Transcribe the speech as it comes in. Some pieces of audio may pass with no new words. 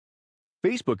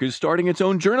Facebook is starting its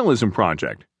own journalism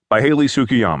project by Hayley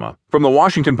Tsukayama. From the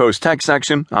Washington Post tech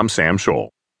section, I'm Sam Scholl.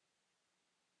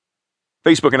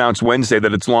 Facebook announced Wednesday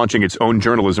that it's launching its own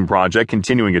journalism project,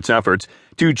 continuing its efforts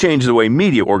to change the way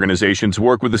media organizations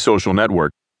work with the social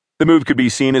network. The move could be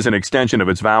seen as an extension of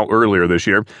its vow earlier this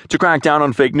year to crack down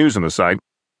on fake news on the site.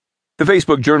 The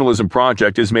Facebook Journalism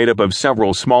Project is made up of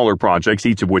several smaller projects,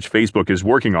 each of which Facebook is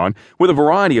working on, with a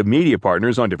variety of media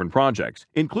partners on different projects,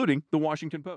 including the Washington Post.